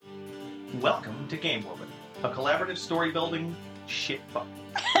Welcome to Game Woven, a collaborative story building shit fuck.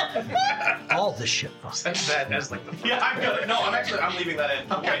 All the shit fuck. That as like the first. Yeah, I'm leaving that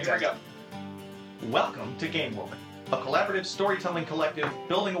in. Okay, here we go. Fantastic. Welcome to Game Woven, a collaborative storytelling collective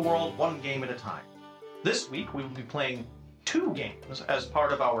building a world one game at a time. This week we will be playing 2 games as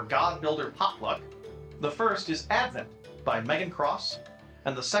part of our God Builder potluck. The first is Advent by Megan Cross,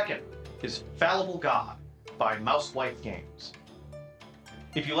 and the second is Fallible God by Mousewife Games.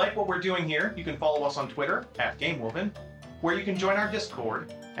 If you like what we're doing here, you can follow us on Twitter at GameWoven, where you can join our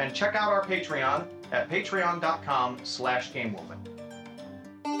Discord and check out our Patreon at patreon.com/GameWoven.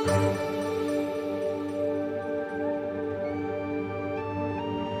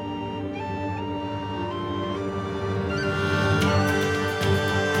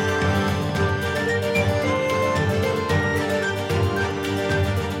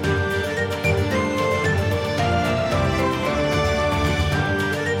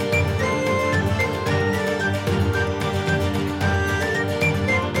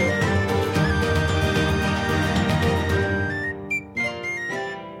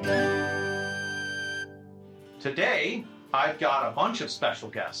 Today, I've got a bunch of special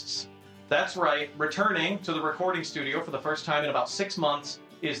guests. That's right, returning to the recording studio for the first time in about 6 months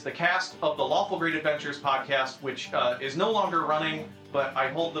is the cast of the Lawful Great Adventures podcast, which is no longer running, but I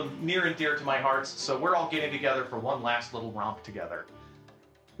hold them near and dear to my heart, so we're all getting together for one last little romp together.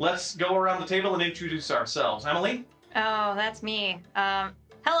 Let's go around the table and introduce ourselves. Emily? Oh, that's me.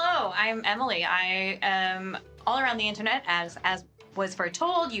 Hello, I'm Emily. I am all around the internet as was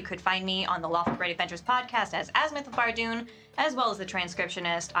foretold. You could find me on the Lawful Great Adventures podcast as Azimuth of Bardoon, as well as the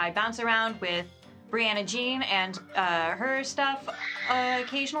Transcriptionist. I bounce around with Brianna Jean and her stuff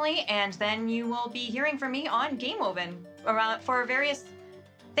occasionally, and then you will be hearing from me on Game Woven for various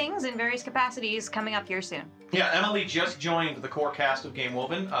things in various capacities coming up here soon. Yeah, Emily just joined the core cast of Game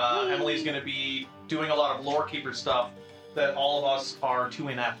Woven. Emily's going to be doing a lot of lore keeper stuff that all of us are too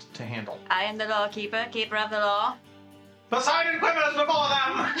inept to handle. I am the law keeper, keeper of the law. Poseidon quivers before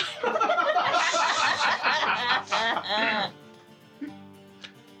them!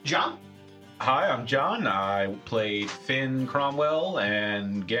 John? Hi, I'm John. I played Finn Cromwell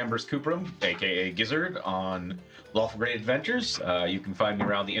and Gambers Cuprum, aka Gizzard, on Lawful Great Adventures. You can find me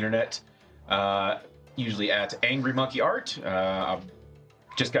around the internet, usually at Angry Monkey Art. I've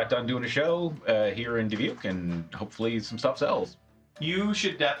just got done doing a show here in Dubuque, and hopefully some stuff sells. You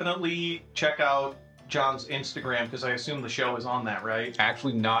should definitely check out John's Instagram, because I assume the show is on that, right?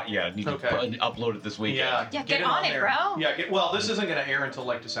 Actually, not yet. I need to upload it this weekend. Yeah, get on it, there. bro. Yeah, well, this isn't going to air until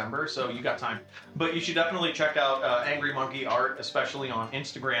like December, so you got time. But you should definitely check out Angry Monkey Art, especially on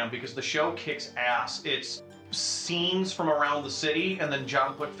Instagram, because the show kicks ass. It's scenes from around the city, and then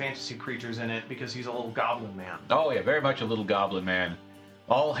John put fantasy creatures in it because he's a little goblin man. Oh yeah, very much a little goblin man.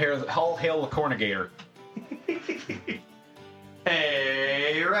 All hail the Cornigator.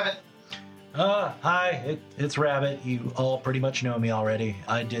 Hey, Rabbit. Hi, it's Rabbit. You all pretty much know me already.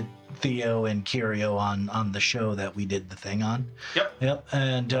 I did Theo and Curio on the show that we did the thing on. Yep.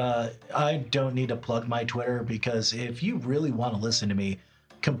 And I don't need to plug my Twitter, because if you really want to listen to me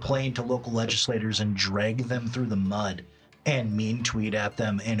complain to local legislators and drag them through the mud and mean tweet at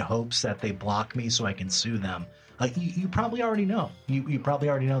them in hopes that they block me so I can sue them, you probably already know. You probably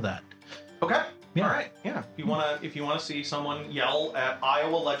already know that. Okay. Yeah. All right. Yeah. If you wanna see someone yell at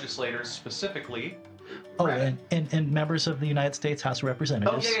Iowa legislators specifically. Oh, and members of the United States House of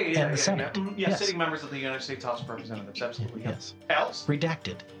Representatives and the Senate. Yeah, Yes. sitting members of the United States House of Representatives. Absolutely. Yes. Alex?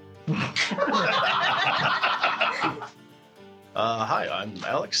 Redacted. Hi, I'm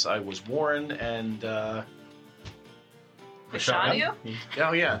Alex. I was Warren and Shanu?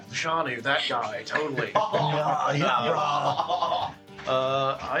 oh yeah, Shanu, that guy, totally.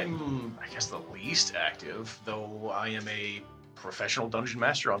 I'm, I guess, the least active, though I am a professional dungeon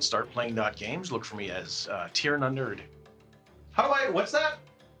master on StartPlaying.games. Look for me as Tyrna Nerd. What's that?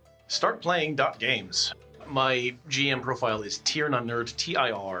 StartPlaying.games. My GM profile is Tyrna Nerd,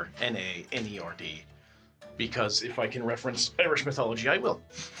 Tirnanerd, because if I can reference Irish mythology, I will.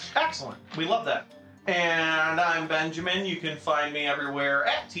 Excellent. We love that. And I'm Benjamin. You can find me everywhere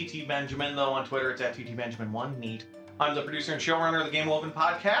at TT Benjamin, though on Twitter it's at TTBenjamin1. Neat. I'm the producer and showrunner of the Game Woven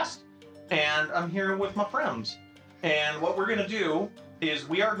podcast, and I'm here with my friends. And what we're going to do is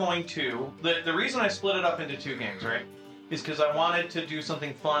we are going to... The reason I split it up into 2 games, right, is because I wanted to do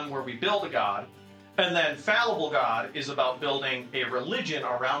something fun where we build a god, and then Fallible God is about building a religion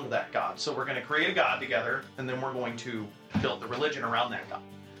around that god. So we're going to create a god together, and then we're going to build the religion around that god.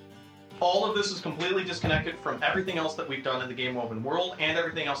 All of this is completely disconnected from everything else that we've done in the Game Woven world and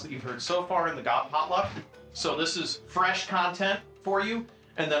everything else that you've heard so far in the God Potluck. So this is fresh content for you.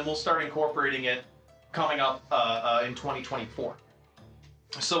 and then we'll start incorporating it coming up in 2024.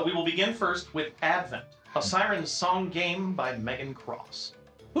 So we will begin first with Advent, a Siren Song game by Megan Cross.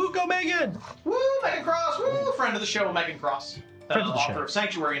 Woo, go Megan! Woo, Megan Cross! Woo, friend of the show, Megan Cross. Friend of the author show. of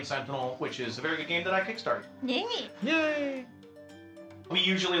Sanctuary and Sentinel, which is a very good game that I kickstarted. Yay! Yay! We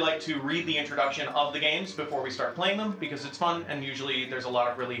usually like to read the introduction of the games before we start playing them because it's fun, and usually there's a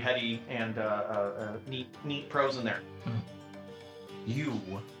lot of really heady and neat prose in there. You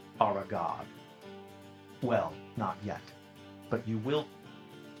are a god. Well, not yet, but you will.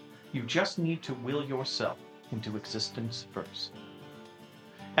 You just need to will yourself into existence first.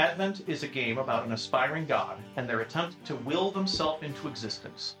 Advent is a game about an aspiring god and their attempt to will themselves into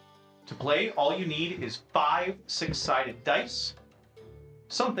existence. To play, all you need is 5 6-sided dice,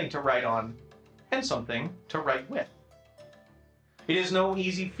 something to write on, and something to write with. It is no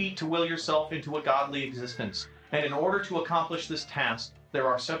easy feat to will yourself into a godly existence, and in order to accomplish this task, there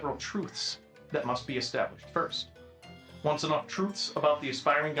are several truths that must be established first. Once enough truths about the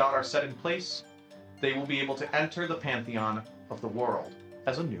aspiring god are set in place, they will be able to enter the pantheon of the world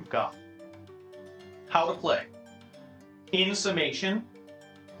as a new god. How to play. In summation,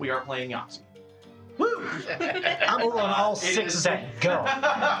 we are playing Yahtzee. Woo! I'm rolling all 6s at go.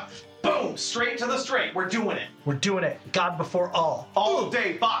 Boom! Straight to the straight. We're doing it. We're doing it. God before all. All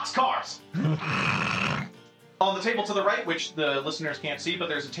day box cars. On the table to the right, which the listeners can't see, but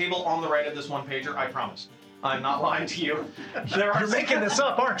there's a table on the right of this one pager, I promise. I'm not lying to you. You're making this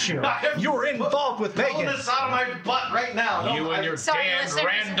up, aren't you? You're involved with Pulling Megan. this out of my butt right now. No, You and your Sorry, damn listeners.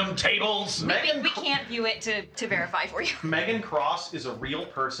 random tables. Megan, We can't view it to verify for you. Megan Cross is a real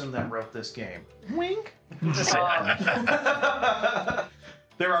person that wrote this game. Wink.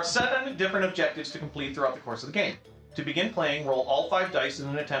 There are 7 different objectives to complete throughout the course of the game. To begin playing, roll all 5 dice in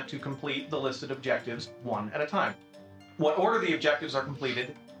an attempt to complete the listed objectives one at a time. What order the objectives are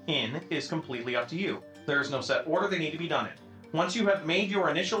completed in is completely up to you. There is no set order they need to be done in. Once you have made your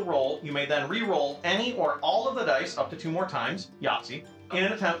initial roll, you may then re-roll any or all of the dice up to 2 more times, Yahtzee, in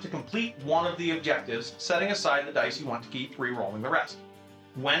an attempt to complete one of the objectives, setting aside the dice you want to keep re-rolling the rest.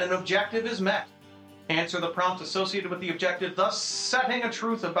 When an objective is met, answer the prompt associated with the objective, thus setting a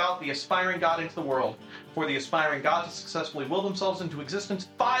truth about the aspiring god into the world. For the aspiring god to successfully will themselves into existence,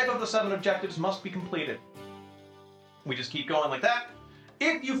 5 of the 7 objectives must be completed. We just keep going like that.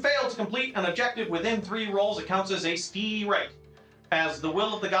 If you fail to complete an objective within 3 rolls, it counts as a right, as the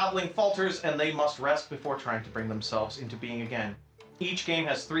will of the godling falters and they must rest before trying to bring themselves into being again. Each game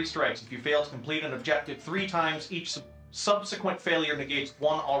has 3 strikes. If you fail to complete an objective 3 times, each subsequent failure negates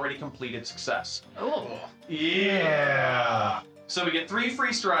one already completed success. Oh. Yeah. So we get 3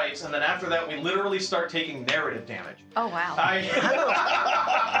 free strikes, and then after that, we literally start taking narrative damage. Oh wow. I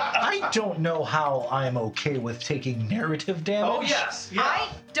don't know how I'm okay with taking narrative damage. Oh yes. Yeah. I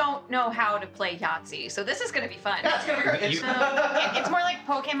don't know how to play Yahtzee, so this is gonna be fun. Yeah, it's gonna be great. It's more like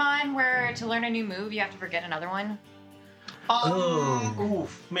Pokemon, where to learn a new move, you have to forget another one.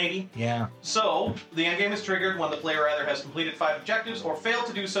 Oof, maybe. Yeah. So, the endgame is triggered when the player either has completed 5 objectives or failed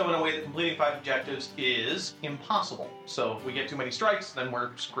to do so in a way that completing 5 objectives is impossible. So, if we get too many strikes, then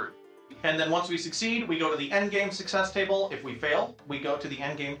we're screwed. And then once we succeed, we go to the endgame success table. If we fail, we go to the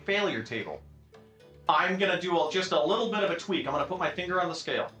endgame failure table. I'm going to do just a little bit of a tweak. I'm going to put my finger on the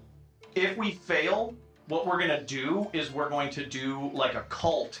scale. If we fail, what we're going to do is we're going to do like a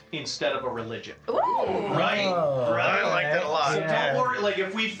cult instead of a religion. Ooh. Right? Oh, Right? I like that a lot. So Yeah. don't worry, like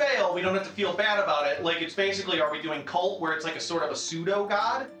if we fail, we don't have to feel bad about it. Like it's basically, are we doing cult where it's like a sort of a pseudo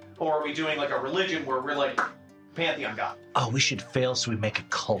god? Or are we doing like a religion where we're like pantheon god? Oh, we should fail so we make a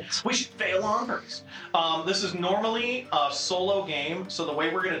cult. We should fail on purpose. This is normally a solo game, so the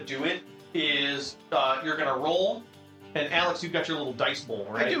way we're gonna do it is you're gonna roll, and Alex, you've got your little dice bowl,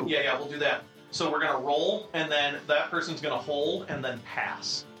 right? I do. Yeah, we'll do that. So we're gonna roll, and then that person's gonna hold, and then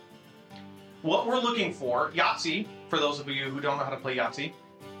pass. What we're looking for, Yahtzee, for those of you who don't know how to play Yahtzee,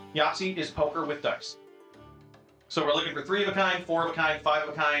 Yahtzee is poker with dice. So we're looking for 3 of a kind, 4 of a kind, 5 of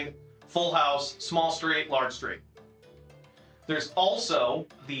a kind, full house, small straight, large straight. There's also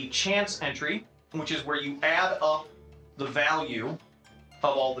the chance entry, which is where you add up the value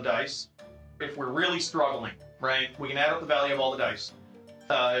of all the dice. If we're really struggling, right, we can add up the value of all the dice.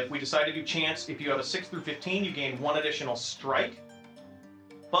 If we decide to do chance, if you have a 6 through 15, you gain 1 additional strike,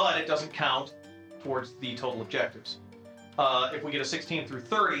 but it doesn't count towards the total objectives. If we get a 16 through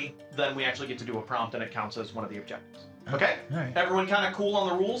 30, then we actually get to do a prompt and it counts as one of the objectives. Okay? All right. Everyone kind of cool on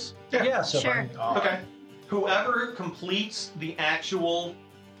the rules? Yeah, so Sure. far. Okay. Whoever completes the actual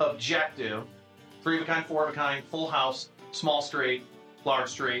objective, 3 of a kind, 4 of a kind, full house, small straight, large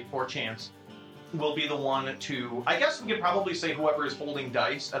straight, or chance, will be the one to, I guess we could probably say whoever is holding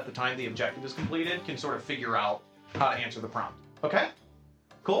dice at the time the objective is completed can sort of figure out how to answer the prompt. Okay?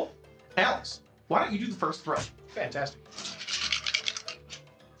 Cool. Alex, why don't you do the first throw? Fantastic.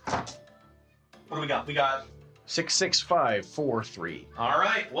 What do we got? We got 66543. all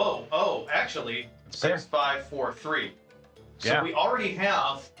right. Whoa. Oh, actually, 6, 5, 4, 3. So Yeah. we already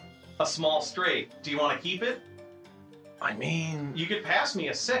have a small straight. Do you want to keep it? I mean, You could pass me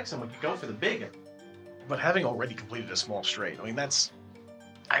a 6 and we could go for the big one. but having already completed a small straight, I mean, that's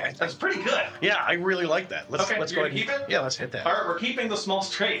That's pretty good. yeah, I really like that. Let's Okay, let's you're go gonna ahead and keep it? yeah, let's hit that. All right, we're keeping the small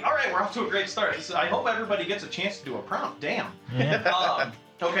straight. All right, we're off to a great start. I hope everybody gets a chance to do a prompt. Damn. Yeah.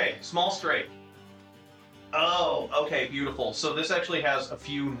 Okay, small straight. Oh, okay, beautiful. So this actually has a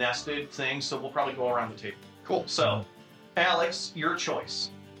few nested things, so we'll probably go around the table. Cool. So, Alex, your choice.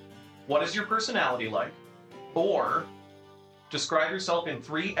 What is your personality like? Or describe yourself in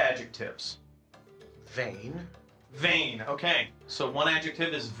 3 adjectives. Vain. Vain. Okay, so one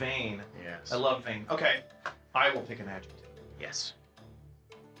adjective is vain. Yes. I love vain. Okay, I will pick an adjective. Yes.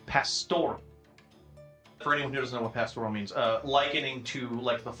 Pastoral. For anyone who doesn't know what pastoral means, likening to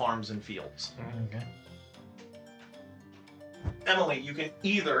like the farms and fields. Okay. Emily, you can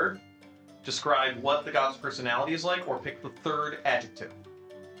either describe what the god's personality is like or pick the 3rd adjective.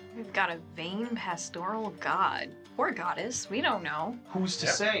 We've got a vain pastoral god. Poor goddess. We don't know. Who's to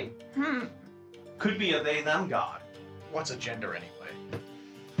Yep. say? Could be a they them god. What's a gender anyway?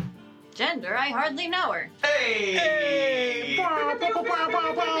 Gender, I hardly know her. Hey!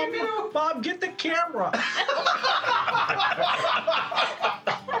 Bob, get the camera.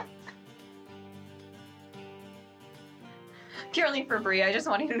 Purely for Brie, I just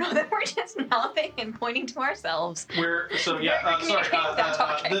want you to know that we're just nodding and pointing to ourselves. Sorry. Stop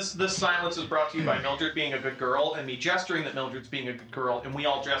talking. This silence is brought to you by Mildred being a good girl, and me gesturing that Mildred's being a good girl, and we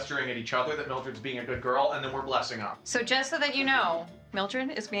all gesturing at each other that Mildred's being a good girl, and then we're blessing her. So just so that you know,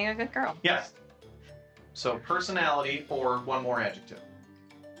 Mildred is being a good girl. Yes. So personality or one more adjective.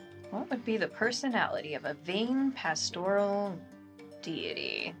 What would be the personality of a vain pastoral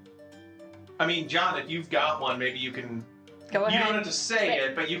deity? I mean, John, if you've got one, maybe you can. Go You ahead. don't have to say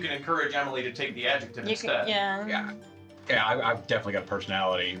it, but you can encourage Emily to take the adjective You instead. can, yeah. Yeah. Yeah, I've definitely got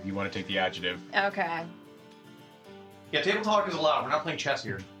personality. If you want to take the adjective. Okay. Yeah, table talk is allowed. We're not playing chess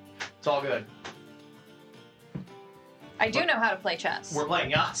here. It's all good. I do know how to play chess. We're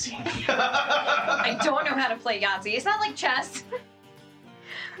playing Yahtzee. I don't know how to play Yahtzee. It's not like chess.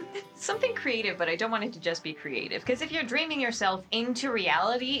 Something creative, but I don't want it to just be creative. Because if you're dreaming yourself into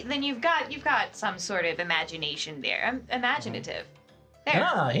reality, then you've got some sort of imagination there. Imaginative. There.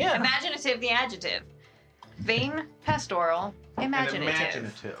 Yeah. Imaginative, the adjective. Vain, pastoral, imaginative. And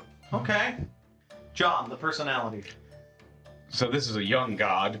imaginative. Okay. John, the personality. So this is a young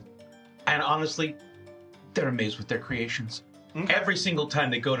god, and honestly, they're amazed with their creations. Okay. Every single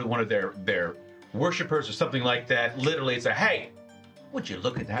time they go to one of their worshippers or something like that, literally it's a hey, would you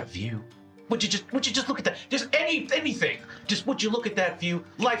look at that view? Would you just look at that? Just anything. Just would you look at that view?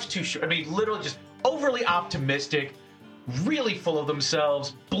 Life's too short. I mean, literally just overly optimistic, really full of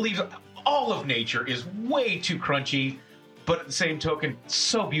themselves, believes all of nature is way too crunchy, but at the same token,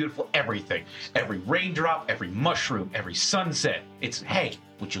 so beautiful. Everything. Every raindrop, every mushroom, every sunset. It's hey,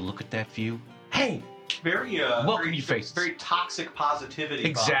 would you look at that view? Hey, Very welcome very, you faces. very toxic positivity.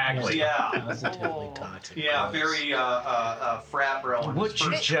 Exactly. vibes. Yeah. Positively Oh. toxic. Yeah, vibes. very frat bro. in Would his you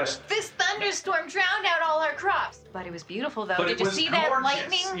first just- trip. This thunderstorm drowned out all our crops. But it was beautiful, though. But Did it you was see that gorgeous.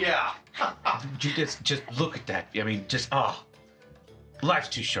 lightning? Yeah. would you just look at that? I mean, just life's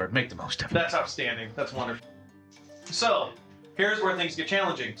too short. Make the most of it. That's outstanding. That's wonderful. So, here's where things get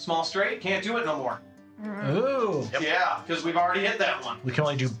challenging. Small straight, can't do it no more. Ooh. Yep. Yeah, because we've already hit that one. We can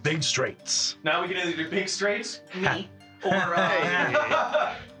only do big straights. Now we can either do big straights, me, or Hey.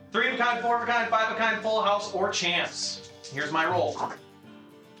 3 of a kind, 4 of a kind, 5 of a kind, full house, or chance. Here's my roll.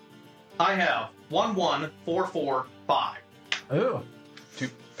 I have 1, 1, 4, 4, 5. Ooh. Two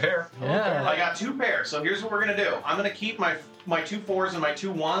pair. Yeah. I got 2 pairs, so here's what we're gonna do. I'm gonna keep my 2 4s and my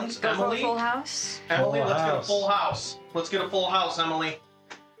 2 1s. Go for a Emily, full house. Emily, Full let's get a house. full house. Let's get a full house, Emily.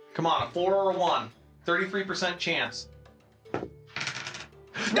 Come on, a 4 or a 1. 33% chance.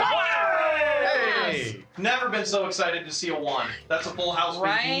 Hey! Never been so excited to see a 1. That's a full house,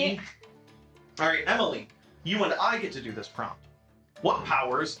 Right? baby. All right, Emily, you and I get to do this prompt. What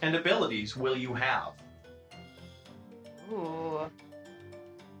powers and abilities will you have? Ooh.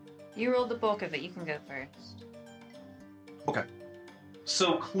 You rolled the bulk of it. You can go first.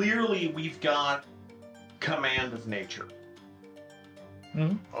 So clearly we've got command of nature. Oh,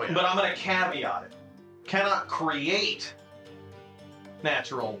 yeah. But I'm going to caveat it. Cannot create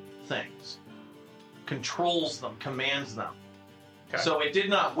natural things. controls them, commands them. Okay. So it did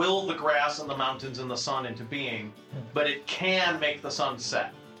not will the grass and the mountains and the sun into being, but it can make the sun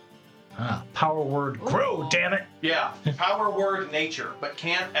set. Power word grow, damn it. Yeah, power word nature, but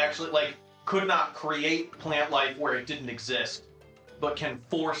can't actually, like, could not create plant life where it didn't exist, but can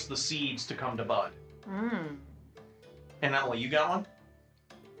force the seeds to come to bud. Mm. And Emily, you got one?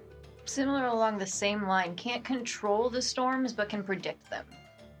 Similar along the same line. Can't control the storms, but can predict them.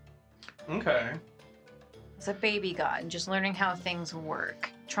 Okay. It's a baby god, just learning how things work,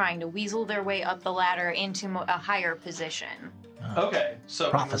 trying to weasel their way up the ladder into a higher position. Okay, so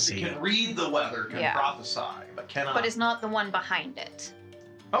Prophecy. can read the weather, can Yeah. prophesy, but cannot. But is not the one behind it.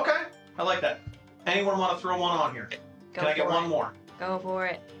 Okay, I like that. Anyone want to throw one on here? Go Can I get for one it. more? Go for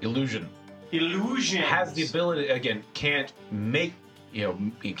it. Illusion. Illusion Has the ability, again, can't make,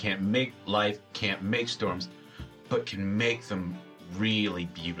 you can't make life, can't make storms, but can make them really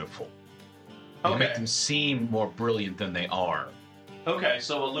beautiful. Can Okay. make them seem more brilliant than they are. Okay,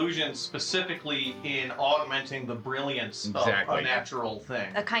 so illusion specifically in augmenting the brilliance of Exactly. a natural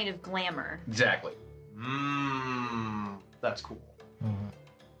thing. A kind of glamour. Exactly. That's cool. Mhm.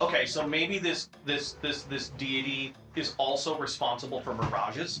 Okay, so maybe this deity is also responsible for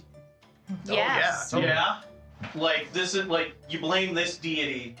mirages. Yes. yeah. Okay. Yeah. Like this is like you blame this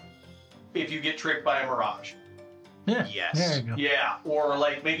deity if you get tricked by a mirage. Yeah. Yes. There you go. Yeah, or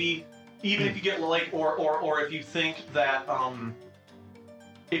like maybe even if you get like or if you think that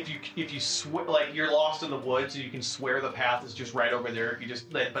if you like you're lost in the woods and you can swear the path is just right over there if you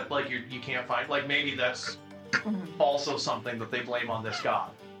just but like you can't find like maybe that's also something that they blame on this god.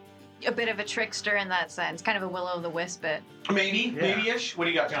 A bit of a trickster in that sense, kind of a will-o'-the-wisp bit. Maybe, Yeah. maybe-ish. What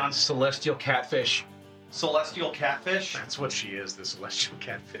do you got, John? Celestial catfish. Celestial catfish? That's what she is, the celestial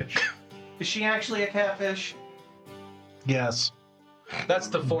catfish. Is she actually a catfish? Yes. That's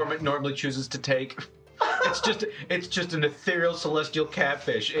the form it normally chooses to take. It's just an ethereal celestial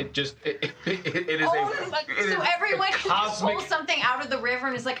catfish. It is So everyone can just cosmic- pull something out of the river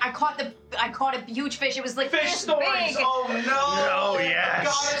and is like, I caught a huge fish. It was like Fish this stories! big. Oh no! No, yes.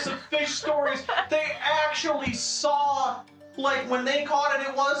 Goddess of fish stories! They actually saw, like, when they caught it,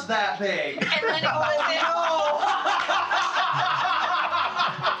 it was that big. And then it wasn't.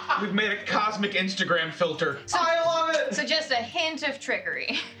 We've made a cosmic Instagram filter. I love it! So just a hint of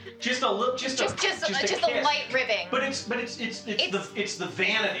trickery. Just a little, just a a light ribbing. But it's the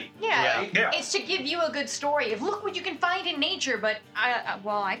vanity. Yeah. Right? Yeah. It's to give you a good story of look what you can find in nature, but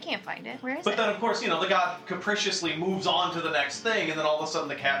I can't find it. Where is But it? then, of course, the god capriciously moves on to the next thing, and then all of a sudden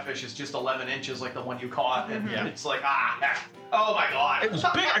the catfish is just 11 inches like the one you caught, and Mhm. it's like, oh my god. It was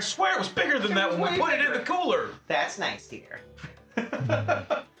big. I swear it was bigger than that when we put it in the cooler. That's nice to hear.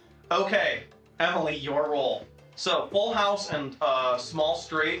 Okay, Emily, your roll. So, full house and small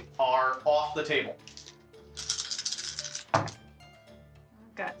straight are off the table.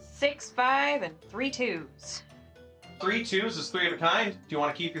 Got 6, 5, and 3 2s. 3 2s is 3 of a kind. Do you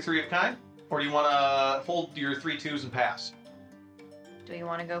want to keep your 3 of a kind? Or do you want to hold your 3 2s and pass? Do you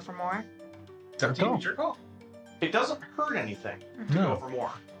want to go for more? It's Go. your call. It doesn't hurt anything to No. go for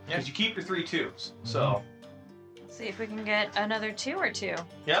more. Because you keep your 3 2s. So, Let's see if we can get another 2 or 2.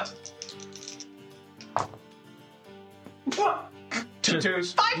 yep. 2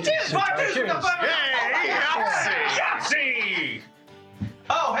 twos. 5 2s! 5 2s! We got 5 Yahtzee!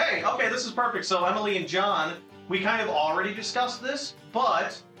 Oh, hey, okay, this is perfect. So Emily and John, we kind of already discussed this,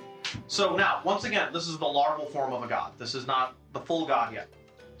 but so now, once again, this is the larval form of a god. This is not the full god yet.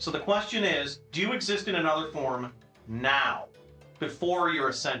 So the question is, do you exist in another form now, before your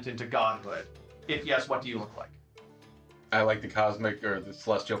ascent into godhood? If yes, what do you look like? I like the cosmic or the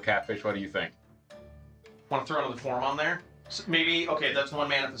celestial catfish. What do you think? Want to throw another form on there? Maybe, okay, that's one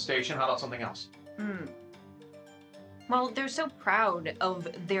manifestation. How about something else? Well, they're so proud of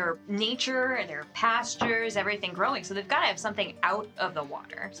their nature, their pastures, everything growing, so they've got to have something out of the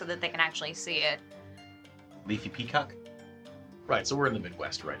water so that they can actually see it. Leafy peacock. Right, so we're in the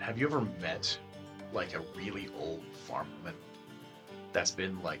Midwest, right? Have you ever met, like, a really old farm woman that's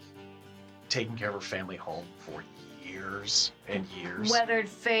been, like, taking care of her family home for years and years? Weathered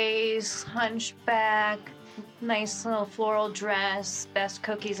face, hunchback, nice little floral dress, best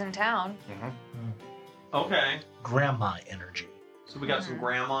cookies in town. Okay, Grandma energy. so we got some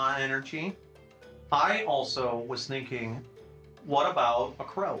grandma energy. I also was thinking, what about a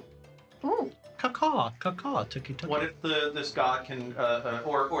crow? Ooh. Caw, tucky. What if this god can,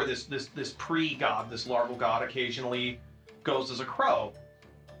 or this pre-god, this larval god, occasionally goes as a crow,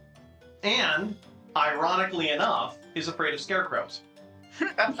 and ironically enough, is afraid of scarecrows.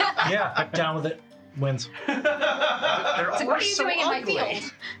 Yeah, down with it. Wins. They're So always what are you so doing in my ugly.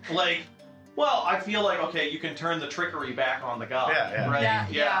 field? Like, Well, I feel like, okay, you can turn the trickery back on the god. Yeah, Right?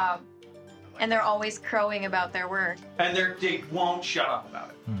 Yeah. And they're always crowing about their work. And they won't shut up about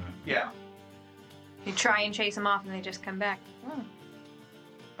it. Yeah. You try and chase them off, and they just come back.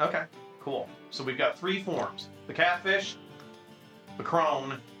 Okay, cool. So we've got 3 forms. The catfish, the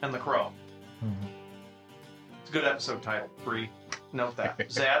crone, and the crow. It's a good episode title. Bree, note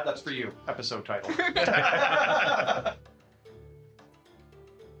that. Zad, that's for you. Episode title.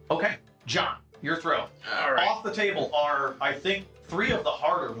 Okay, John, your throw. All right. Off the table are, I think, 3 of the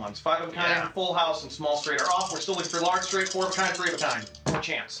harder ones. 5 of a kind, Yeah. full house, and small straight are off. We're still looking for large straight, 4 of a kind, 3 of a kind. More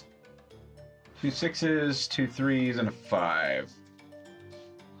chance. 2 6s, 2 3s, and a 5.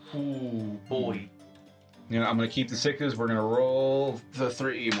 Ooh, boy. You know, I'm going to keep the 6s. We're going to roll the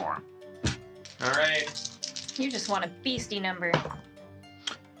 3 more. All right. You just want a beastie number.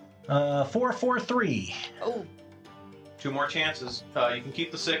 4 4 3. Oh, 2 more chances. You can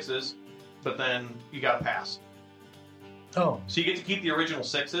keep the 6s, but then you got to pass. Oh, So you get to keep the original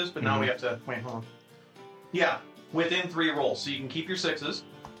 6s, but now we have to wait. Hold on. Yeah, within 3 rolls, so you can keep your 6s,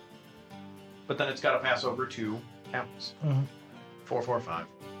 but then it's got to pass over to apples. 4, 4, 5.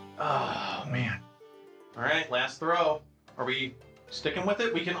 Oh man! All right, last throw. Are we sticking with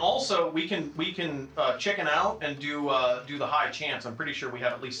it? We can also chicken out and do the high chance. I'm pretty sure we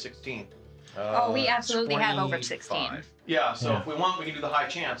have at least 16. Oh, we absolutely have over 16. 25. Yeah, so Yeah. if we want, we can do the high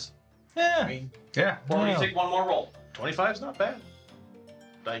chance. I yeah. mean, Yeah. Or we Yeah. can take 1 more roll. 25 is not bad.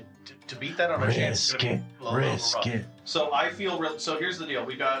 Like, to beat that on a chance is Risk gonna it. be a little Risk rough. it. So I feel real. So here's the deal: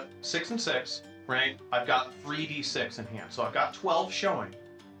 we've got 6 and 6, right? I've got 3d6 in hand, so I've got 12 showing,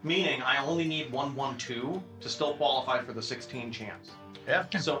 meaning I only need 1 1 2 to still qualify for the 16 chance. Yeah.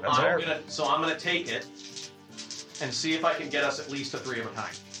 So That's I'm fair. gonna take it and see if I can get us at least a 3 of a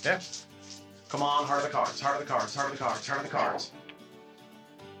kind. Yeah. Come on, heart of the cards, heart of the cards, heart of the cards, heart of the cards.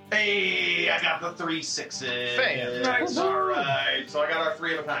 Hey, I got the 3 6s. Fantastic. All right, so I got our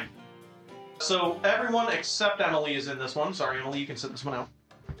 3 of a kind. So everyone except Emily is in this one. Sorry, Emily, you can sit this one out.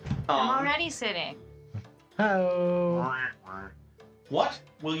 I'm already sitting. Oh. What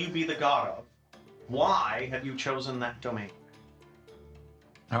will you be the god of? Why have you chosen that domain?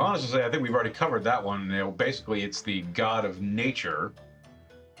 I honestly say I think we've already covered that one. You know, basically, it's the god of nature.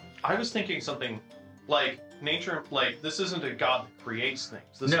 I was thinking something like nature, like this isn't a god that creates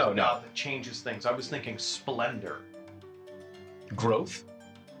things. This No, is a no. god that changes things. I was thinking splendor, Growth.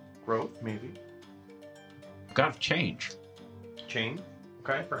 growth, maybe. God of change. Change.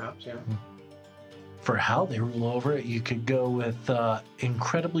 Okay, perhaps, yeah. For how they rule over it, you could go with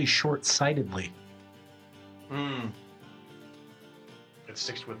incredibly short-sightedly. Mm. It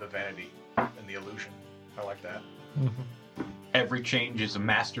sticks with the vanity and the illusion. I like that. Every change is a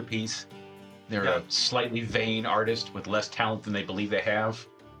masterpiece. They're Yeah. a slightly vain artist with less talent than they believe they have.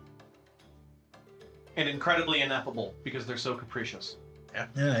 And incredibly ineffable because they're so capricious. Yeah.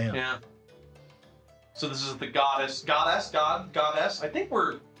 Yeah. So this is the goddess. I think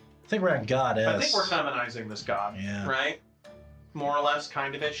we're I think we're at goddess. I think we're feminizing this god. Yeah. Right? More or less,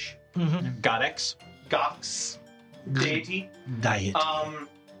 kind of ish. Godex. Goddess. Deity. Diet.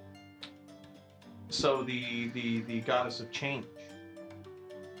 So the goddess of change.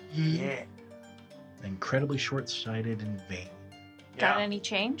 Yeah. Incredibly short-sighted and vain. Got any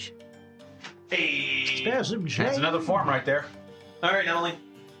change? Hey. Spasm That's another form right there. All right, Emily.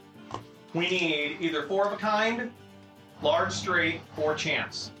 We need either 4 of a kind, large straight, or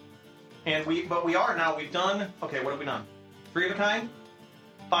chance. And we've done, okay, what have we done? 3 of a kind,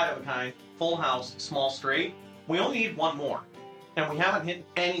 5 of a kind, full house, small straight. We only need 1 more. And we haven't hit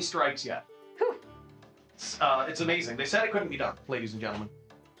any strikes yet. Whew. It's amazing. They said it couldn't be done, ladies and gentlemen.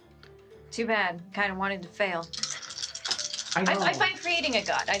 Too bad. Kind of wanted to fail. I know. I find creating a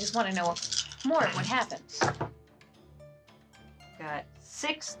god. I just want to know more of what happens. Got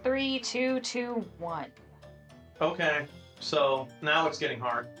 6, 3, 2, 2, 1. Okay, so now it's getting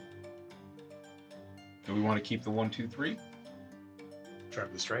hard. Do we want to keep the 1, 2, 3? Try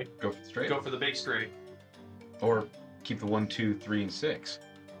for the straight. Go for the straight. Go for the big straight. Or keep the 1, 2, 3, and 6.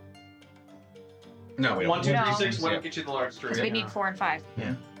 No, we don't. 1, 2, 3, No. 6 Yeah. wouldn't get you the large straight. Because we need 4 and 5.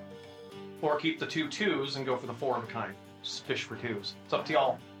 Or keep the 2 2s and go for the 4 of a kind. Just fish for 2s. It's up to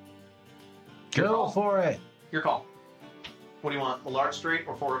y'all. Your Go call. for it. Your call. What do you want? A large straight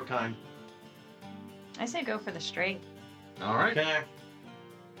or 4 of a kind? I say go for the straight. All right. Okay.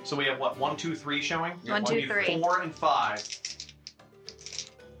 So we have what? 1, 2, 3 showing? 1, 2, We need 3. 4 and 5.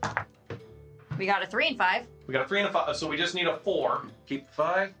 We got a 3 and 5. We got a 3 and a 5. So we just need a 4. Keep the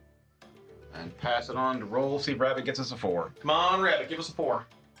 5. And pass it on to roll. See if Rabbit gets us a 4. Come on, Rabbit. Give us a 4.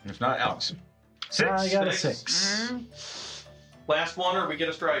 If not, Alex. 6. I got a 6. 6. Mm. Last one or we get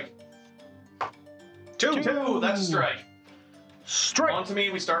a strike. Two. That's a strike. Strike. On to me,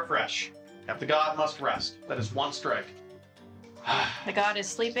 we start fresh. If the god must rest. That is one strike. The god is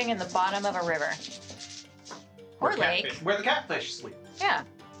sleeping in the bottom of a river. Or lake. Where the catfish sleep. Yeah.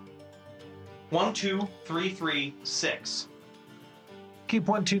 1, 2, 3, 3, 6. Keep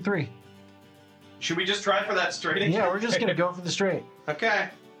 1, 2, 3. Should we just try for that straight again? Yeah, we're just gonna go for the straight. Okay.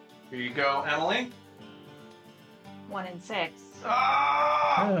 Here you go, Emily. 1 and 6.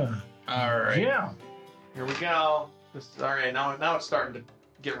 Ah! All right. Yeah. Here we go. All right, now it's starting to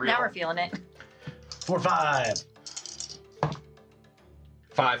get real. Now we're feeling it. 4, 5.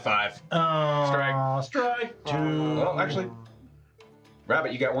 5. Strike. 2. Well, actually,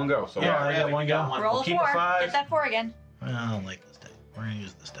 Rabbit, you got one go. So Yeah, I Rabbit, got one you got go. one. Roll We'll a keep 4. it 5. Get that 4 again. I don't like this die. We're gonna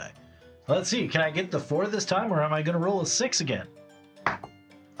use this die. Let's see. Can I get the 4 this time, or am I gonna roll a 6 again?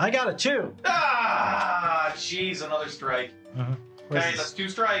 I got a 2. Ah, jeez, another strike. Uh-huh. Okay, that's 2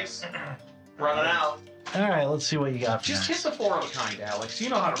 strikes. Running out. All right, let's see what you got. For Just hit next. the 4 of a kind, Alex. You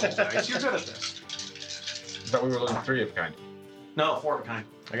know how to roll dice. You're good at this. But we were looking 3 of a kind. No, 4 of a kind.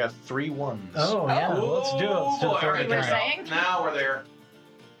 I got 3 ones. Oh yeah, Oh, let's do it. Let's do boy, the 4 all right, of You a were kind. saying? Now we're there.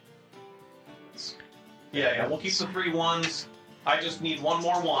 Yeah, we'll keep the 3 1s. I just need one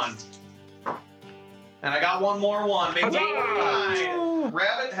more 1. And I got one more 1. Baby. Huzzah!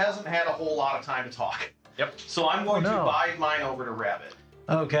 Rabbit hasn't had a whole lot of time to talk. Yep. So I'm going Oh, to no. bide mine over to Rabbit.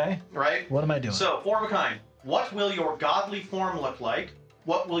 Okay. Right? What am I doing? So, 4 of a kind. What will your godly form look like?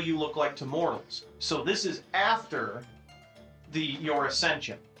 What will you look like to mortals? So this is after your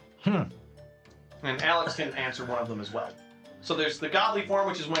ascension. Hmm. And Alex can answer one of them as well. So there's the godly form,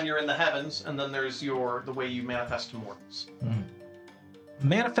 which is when you're in the heavens, and then there's the way you manifest to mortals.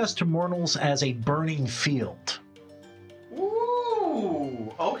 Manifest to mortals as a burning field,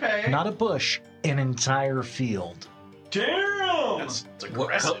 Ooh, okay. not a bush, an entire field. Damn! It's What,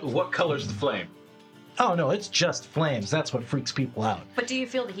 aggressive. what color's the flame? Oh no, it's just flames. That's what freaks people out. But do you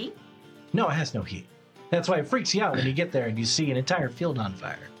feel the heat? No, it has no heat. That's why it freaks you out when you get there and you see an entire field on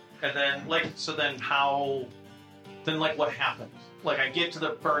fire. And then, what happens? Like, I get to the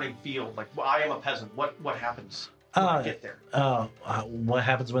burning field. Like, well, I am a peasant. What happens when I get there? What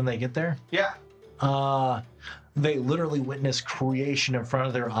happens when they get there? Yeah. They literally witness creation in front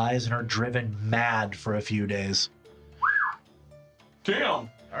of their eyes and are driven mad for a few days. Damn.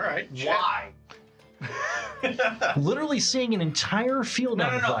 All right. Why? Literally seeing an entire field No.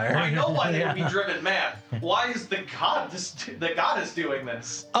 on fire. I know why they would be Yeah. driven mad. Why is the goddess doing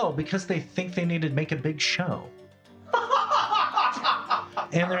this? Oh, because they think they need to make a big show.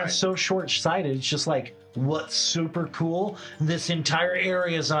 And they're so short-sighted. It's just like, what's super cool? This entire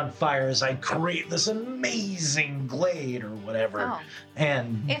area is on fire as I create this amazing glade or whatever. Oh,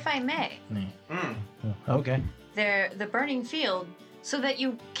 And if I may, okay. the burning field, so that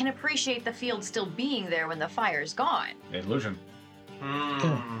you can appreciate the field still being there when the fire's gone. Illusion.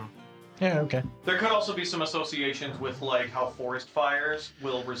 Yeah, okay. There could also be some associations with like how forest fires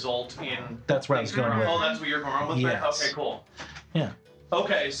will result in. That's where I was going with. Oh, that's what you're going with. Yes. Okay, cool. Yeah.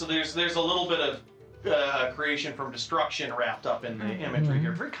 Okay, so there's a little bit of creation from destruction wrapped up in the imagery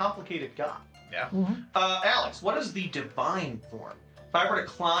here. Very complicated god. Yeah. Alex, what is the divine form? If I were to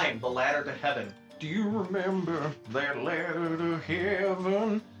climb the ladder to heaven, do you remember that ladder to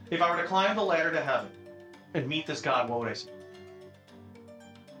heaven? If I were to climb the ladder to heaven and meet this god, what would I see?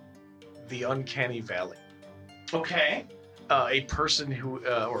 The Uncanny Valley. Okay. A person who,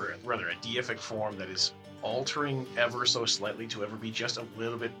 or rather a deific form that is altering ever so slightly to ever be just a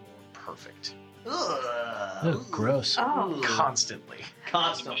little bit more perfect. Oh, gross. Oh. Constantly.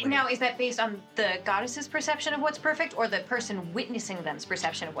 Constantly. Now, is that based on the goddess's perception of what's perfect, or the person witnessing them's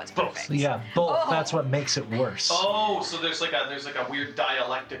perception of what's Both. perfect? Yeah, both. Oh. That's what makes it worse. Oh, so there's like a weird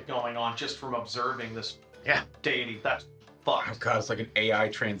dialectic going on just from observing this deity. That's Oh fucked. god, it's like an AI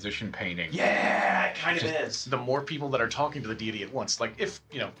transition painting. Yeah, it kind of is. The more people that are talking to the deity at once, like if,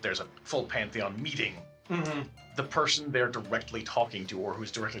 there's a full pantheon meeting, Mm-hmm. the person they're directly talking to or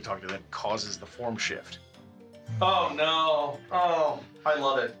who's directly talking to them causes the form shift. Oh no. Oh, I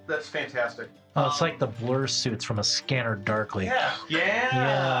love it. That's fantastic. Oh, it's like the blur suits from a Scanner Darkly. Yeah.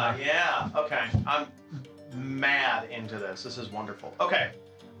 Okay. I'm mad into this. This is wonderful. Okay.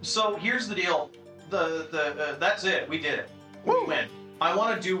 So here's the deal. That's it. We did it. We win. I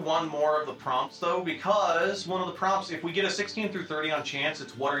want to do one more of the prompts though, because one of the prompts, if we get a 16 through 30 on chance,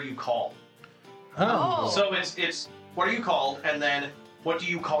 it's what are you called? Oh. So it's what are you called, and then what do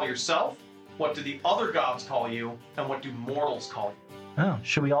you call yourself? What do the other gods call you, and what do mortals call you? Oh,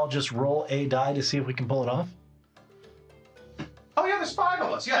 should we all just roll a die to see if we can pull it off? Oh yeah, there's 5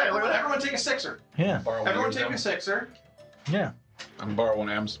 of us. Yeah, everyone take a 6er. Yeah. Borrow one Everyone of take a M's. 6er. Yeah. I can borrow one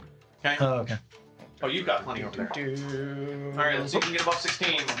of M's. Okay. Oh, okay. Oh, you've got plenty over there. All right, let's see if we can get above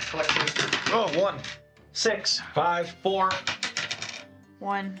 16. Collect boosters. Oh, 1. 6. 5. 4.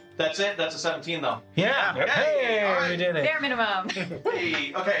 1. That's it. That's a 17, though. Yeah. Yep. Hey, All right. we did it. Bare minimum.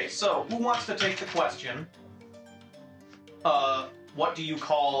 Hey, okay, so who wants to take the question? What do you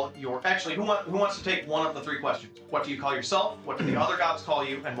call your... Actually, who wants to take one of the 3 questions? What do you call yourself? What do the other gods call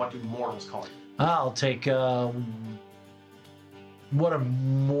you? And what do mortals call you? I'll take, what do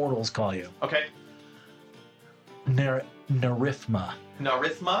mortals call you? Okay. Narithma.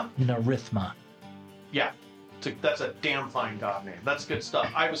 Narithma? Narithma. Yeah. That's a damn fine god name. That's good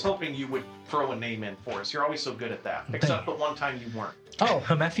stuff. I was hoping you would throw a name in for us. You're always so good at that. Except the one time you weren't. Oh,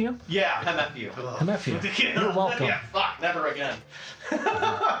 Hemephiu? Yeah, Hemephiu. Hemephiu. You're welcome. Yeah, fuck, never again.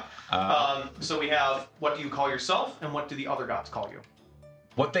 So we have, what do you call yourself, and what do the other gods call you?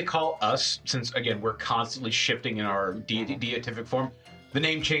 What they call us, since again we're constantly shifting in our deific form, the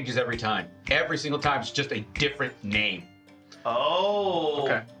name changes every time. Every single time, it's just a different name. Oh.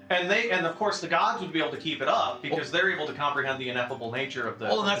 Okay. And of course the gods would be able to keep it up because they're able to comprehend the ineffable nature of the.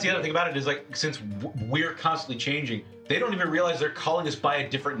 Well, and that's the other thing about it is like since we're constantly changing, they don't even realize they're calling us by a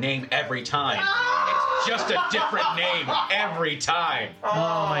different name every time. It's just a different name every time.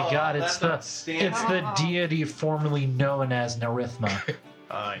 Oh my god, it's that's the outstanding. deity formerly known as Narithma.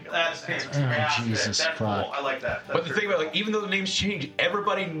 I know. That's fantastic. Jesus that's fuck. cool. I like that. But the thing about like even though the names change,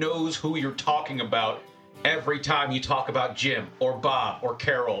 everybody knows who you're talking about every time you talk about Jim or Bob or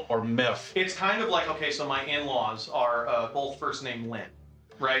Carol or Miff. It's kind of like, okay, so my in-laws are both first name Lynn,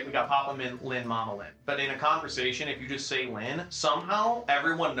 right? We got Papa Lynn, Mama Lynn. But in a conversation, if you just say Lynn, somehow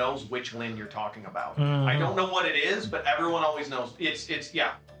everyone knows which Lynn you're talking about. Mhm. I don't know what it is, but everyone always knows. It's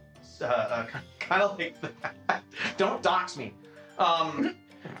yeah, kind of like that. Don't dox me.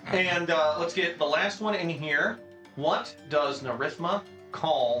 And let's get the last one in here. What does Narithma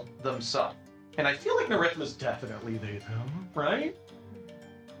call themselves? And I feel like Narithma's definitely they, them, right?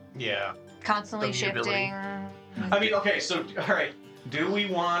 Yeah. Constantly The mutability. shifting. I mean, okay, so, all right. Do we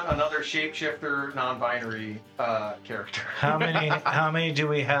want another shapeshifter, non-binary character? How many do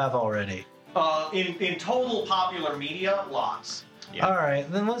we have already? In total popular media, lots. Yeah. All right,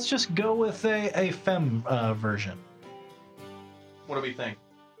 then let's just go with a femme version. What do we think?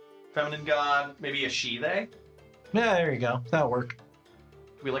 Feminine god, maybe a she-they? Yeah, there you go. That worked.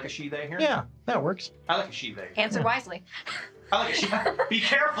 Do we like a she-they here? Yeah, that works. I like a she-they. Answer wisely. I like a she. Be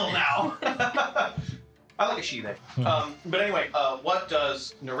careful now. I like a she-they. But anyway, what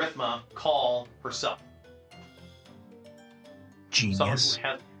does Narithma call herself? Genius.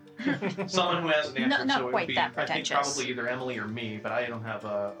 Someone who has an answer. Not so it quite would be, that I think pretentious. probably either Emily or me, but I don't have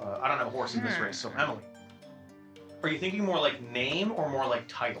a horse in this race. So Emily, are you thinking more like name or more like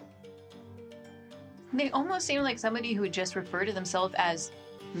title? They almost seem like somebody who would just refer to themselves as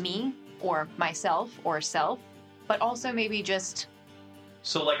me or myself or self, but also maybe just.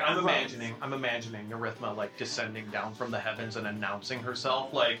 So like I'm imagining Narithma like descending down from the heavens and announcing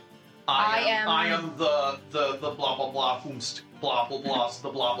herself like I am the blah blah blah whomst blah blah blah the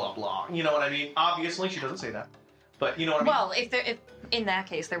blah blah blah. You know what I mean? Obviously she doesn't say that. But you know what I mean? Well, if in that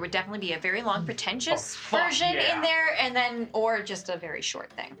case there would definitely be a very long pretentious fuck version yeah. in there, and then or just a very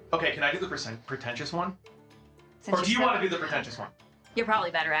short thing. Okay, can I do the pretentious one? Since Or do you want to do the pretentious one? You're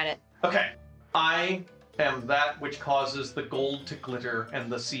probably better at it. Okay. I am that which causes the gold to glitter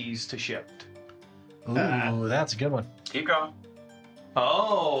and the seas to shift. Ooh, that's a good one. Keep going.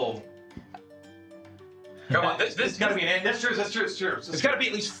 Oh. Come on, This gotta be an. That's true. It's got to be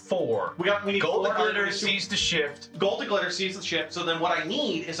at least 4. We need Gold to 4 glitter, items. sees to shift. Gold to glitter, sees the shift. So then what I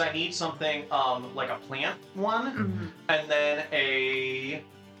need is something like a plant one, Mm-hmm. and then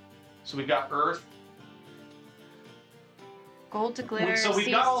so we've got earth. Gold to glitter. So we've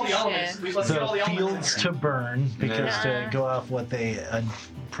seas got all to the elements. shift. Let's get all the The elements fields in to here. burn, because to Yeah. go off what they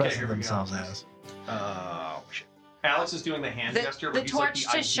impress here we go. themselves as. Oh, shit. Alex is doing the hand gesture. The where he's like torch the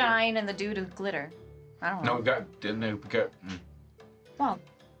to idea. shine and the dew to glitter. I don't know. No, we got. Well,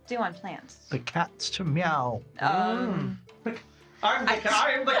 dew on plants. The cats to meow. I'm the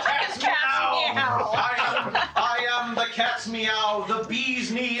cat's Cat's meow. meow. I am the cat's meow, the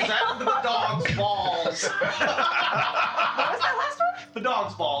bee's knees, and the dog's balls. What was that last one? The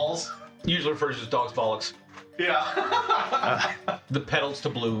dog's balls. Usually refers to as dog's bollocks. Yeah. The petals to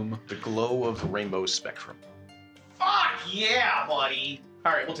bloom. The glow of the rainbow spectrum. Fuck yeah, buddy.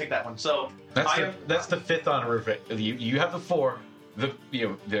 All right, we'll take that one. So That's the 5th honor of it. You have the 4.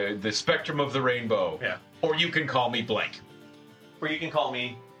 The spectrum of the rainbow. Yeah. Or you can call me blank. or you can call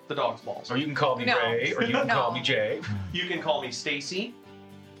me the dog's balls. Or you can call me No. Ray. Or you can No. call me Jay. You can call me Stacy.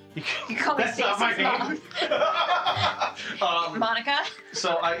 You You call me That's not my Stacy's name. Monica?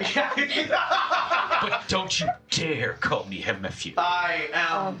 So But don't you dare call me her nephew. I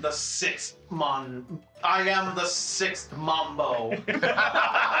am the sixth I am the sixth Mambo.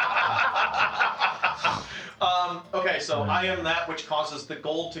 Okay, so I am that which causes the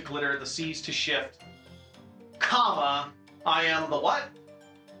gold to glitter, the seas to shift, comma, I am the what?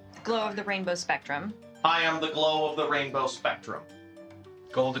 Glow of the rainbow spectrum. I am the glow of the rainbow spectrum.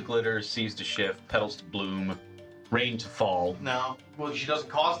 Gold to glitter, seas to shift, petals to bloom, rain to fall. No, well, she doesn't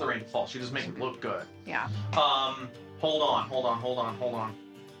cause the rain to fall. She just makes it look good. Yeah. Hold on.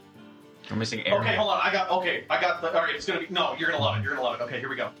 We're missing air. Okay, hold on. I got the. All right, it's gonna be. No, you're gonna love it. Okay, here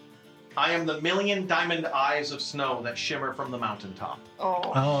we go. I am the million diamond eyes of snow that shimmer from the mountaintop. Oh.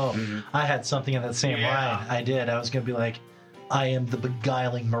 Oh, Mhm. I had something in that same Yeah. line. I did. I was going to be like, I am the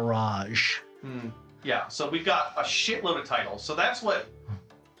beguiling mirage. Yeah, so we've got a shitload of titles. So that's what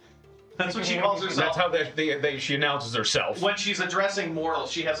she calls herself. That's how she announces herself. When she's addressing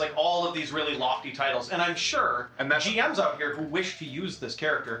mortals, she has like all of these really lofty titles, and I'm sure And that's- GMs out here who wish to use this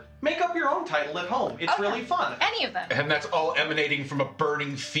character, make up your own title at home. It's Oh, yeah. really fun. Any of them. And that's all emanating from a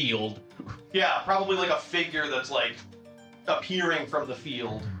burning field. Yeah, probably like a figure that's like appearing from the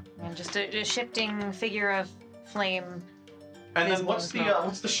field. And just a shifting figure of flame. And then Visible what's as the well.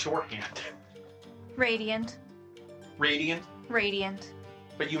 what's the shorthand? Radiant. Radiant, Radiant.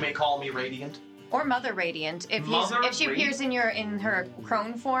 but you may call me Radiant. Or Mother Radiant. If she appears in her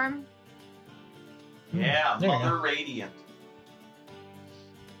crone form. Yeah, There you Mother Radiant.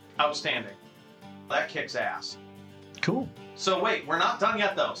 Outstanding. That kicks ass. Cool. So wait, we're not done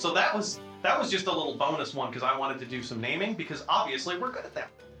yet though. So that was just a little bonus one because I wanted to do some naming because obviously we're good at that.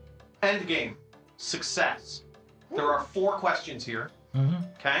 End game. Success. There are 4 questions here. Mm-hmm.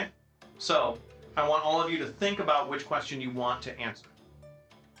 Okay? So I want all of you to think about which question you want to answer.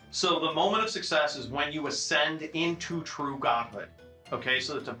 So the moment of success is when you ascend into true godhood. Okay,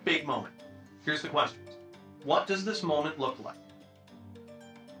 so it's a big moment. Here's the questions. What does this moment look like?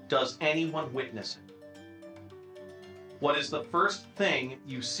 Does anyone witness it? What is the first thing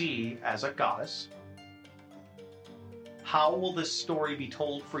you see as a goddess? How will this story be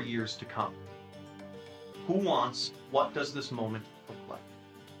told for years to come? Who wants, what does this moment look like?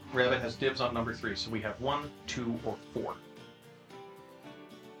 Rabbit has dibs on number 3, so we have 1, 2, or 4.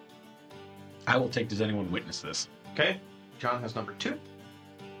 I will take, does anyone witness this? Okay, John has number 2.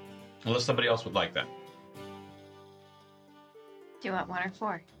 Unless somebody else would like that. Do you want 1 or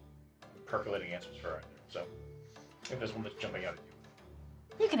 4? Percolating answers for right there. So, if there's one that's jumping out at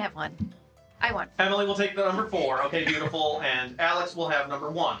you. You can have 1. I want. Emily will take the number 4. Okay, beautiful. And Alex will have number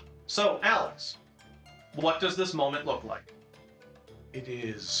 1. So, Alex, what does this moment look like? It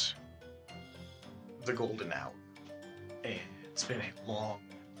is the golden hour, and it's been a long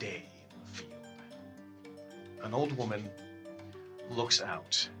day in the field. An old woman looks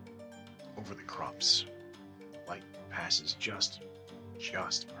out over the crops. Light passes just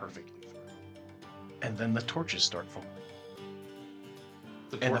perfectly through. And then the torches start falling,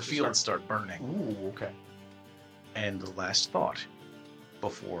 and the torches fields start burning. Ooh, okay. And the last thought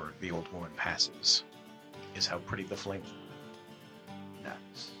before the old woman passes is how pretty the flames were.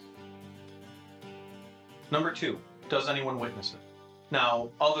 Nice. Number 2, does anyone witness it? Now,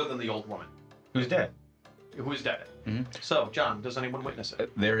 other than the old woman, Who's dead? who is dead. Mhm. So, John, does anyone witness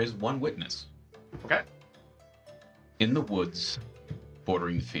it? There is one witness. Okay. In the woods,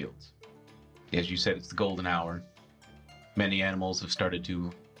 bordering the fields. As you said, it's the golden hour. Many animals have started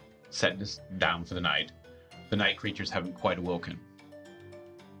to set down for the night. The night creatures haven't quite awoken.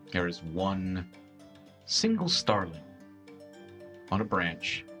 There is one single starling on a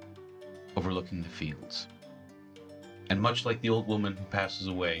branch overlooking the fields. And much like the old woman who passes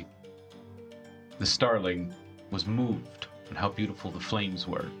away, the starling was moved on how beautiful the flames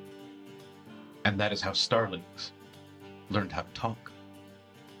were. And that is how starlings learned how to talk.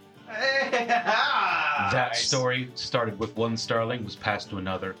 That story started with one starling, was passed to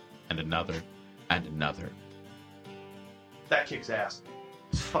another, and another, and another. That kicks ass.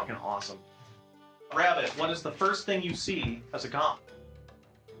 It's fucking awesome. Rabbit, what is the first thing you see as a goth?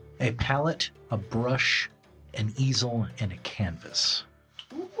 A palette, a brush, an easel, and a canvas.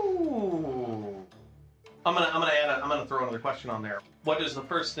 Ooh. I'm gonna throw another question on there. What is the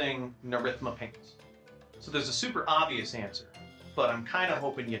first thing Narithma paints? So there's a super obvious answer, but I'm kind of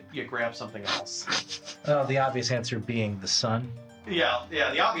hoping you grab something else. The obvious answer being the sun. Yeah.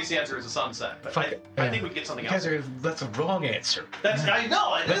 The obvious answer is a sunset, but Fuck I it. think we'd get something else. That's a wrong answer. I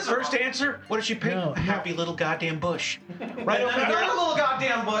know. It The is first wrong. answer, what does she pick? No. A happy little goddamn bush. Right Right over over here. here. A little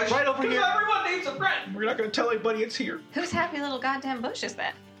goddamn bush. Right over Because here. everyone needs a friend. We're not going to tell anybody it's here. Whose happy little goddamn bush is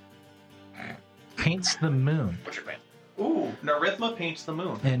that? paints the moon What's your plan? Ooh, Narithma paints the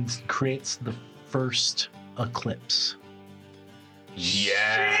moon. and creates the first eclipse.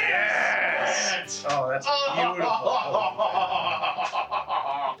 Yes! Oh, that's beautiful.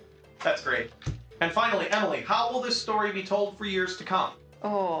 That's great. And finally, Emily, how will this story be told for years to come?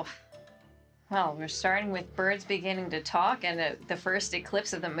 Oh, well, we're starting with birds beginning to talk and the first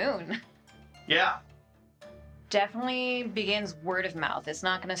eclipse of the moon. Yeah. Definitely begins word of mouth. It's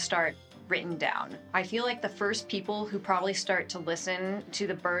not going to start written down. I feel like the first people who probably start to listen to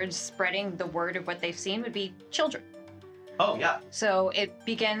the birds spreading the word of what they've seen would be children. Oh, yeah. So it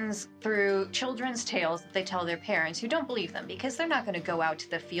begins through children's tales that they tell their parents who don't believe them because they're not going to go out to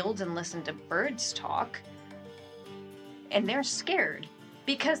the fields and listen to birds talk. And they're scared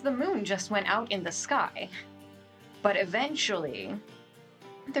because the moon just went out in the sky. But eventually,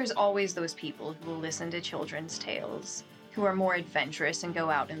 there's always those people who will listen to children's tales, who are more adventurous and go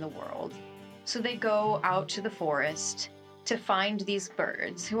out in the world. So they go out to the forest to find these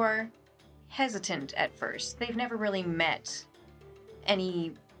birds who are hesitant at first. They've never really met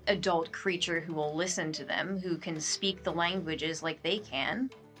any adult creature who will listen to them, who can speak the languages like they can.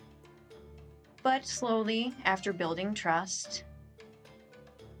 But slowly, after building trust,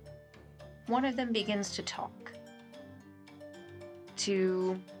 one of them begins to talk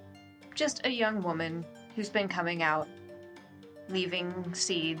to just a young woman who's been coming out, leaving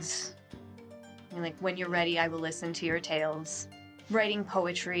seeds. And like, when you're ready, I will listen to your tales. Writing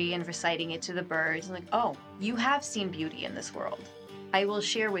poetry and reciting it to the birds. And like, oh, you have seen beauty in this world. I will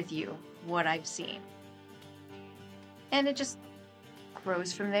share with you what I've seen. And it just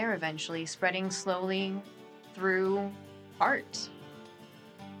grows from there eventually, spreading slowly through art.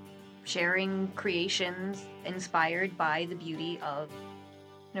 Sharing creations inspired by the beauty of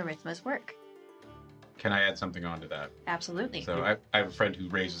Narithma's work. Can I add something onto that? Absolutely. So I have a friend who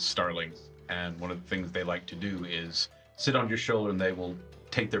raises starlings, and one of the things they like to do is sit on your shoulder, and they will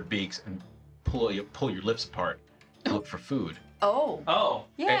take their beaks and pull your lips apart to look for food. Oh. Oh.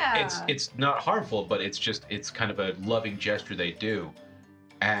 Yeah. And it's not harmful, but it's kind of a loving gesture they do,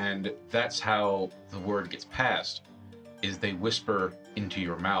 and that's how the word gets passed. Is they whisper into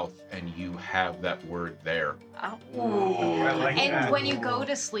your mouth, and you have that word there. Oh. I like And that. when you go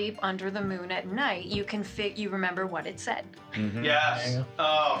to sleep under the moon at night, you can you remember what it said. Mm-hmm. Yes. Yeah.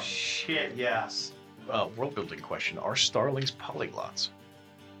 Oh, shit, yes. World building question. Are starlings polyglots?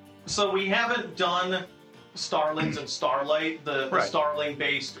 So we haven't done Starlings and Starlight, the Right.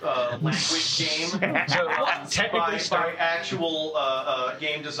 Starling-based language game. So technically, by actual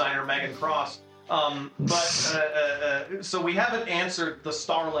game designer Megan Cross. So we haven't answered the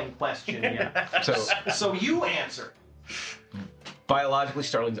Starling question yet. So you answer. biologically,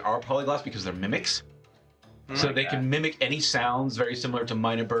 starlings are polyglots because they're mimics. So they can mimic any sounds very similar to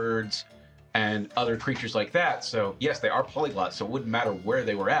minor birds and other creatures like that. So yes, they are polyglots. So it wouldn't matter where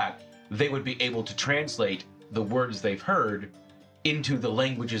they were at. They would be able to translate the words they've heard into the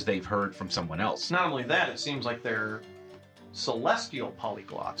languages they've heard from someone else. Not only that, it seems like they're celestial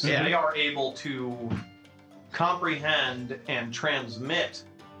polyglots. Yeah. They are able to comprehend and transmit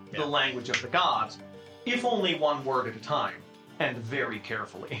the language of the gods, if only one word at a time, and very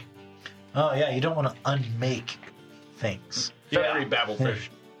carefully. Oh yeah, you don't want to unmake things. Very babblefish.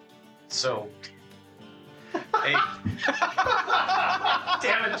 So, Damn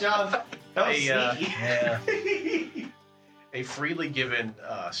it, John. That was sneaky. Yeah. a freely given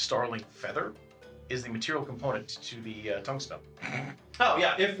starling feather is the material component to the tongue stone. Oh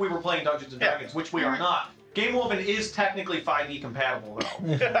yeah, if we were playing Dungeons and Yeah. Dragons, which we are not. Game Woven is technically 5e compatible,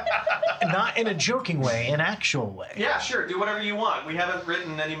 though. Not in a joking way, an actual way. Yeah, sure. Do whatever you want. We haven't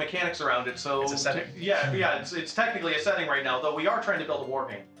written any mechanics around it, so It's a setting. Yeah. It's technically a setting right now, though we are trying to build a war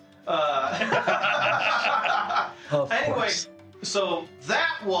game. Of Anyway, course. so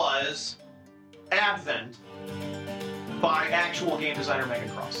that was Advent by actual game designer Megan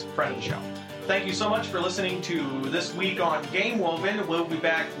Cross, friend of the show. Thank you so much for listening to This Week on Game Woven. We'll be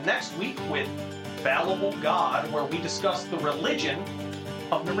back next week with Fallible God, where we discuss the religion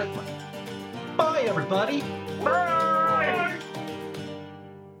of Narithma. Bye, everybody. Bye!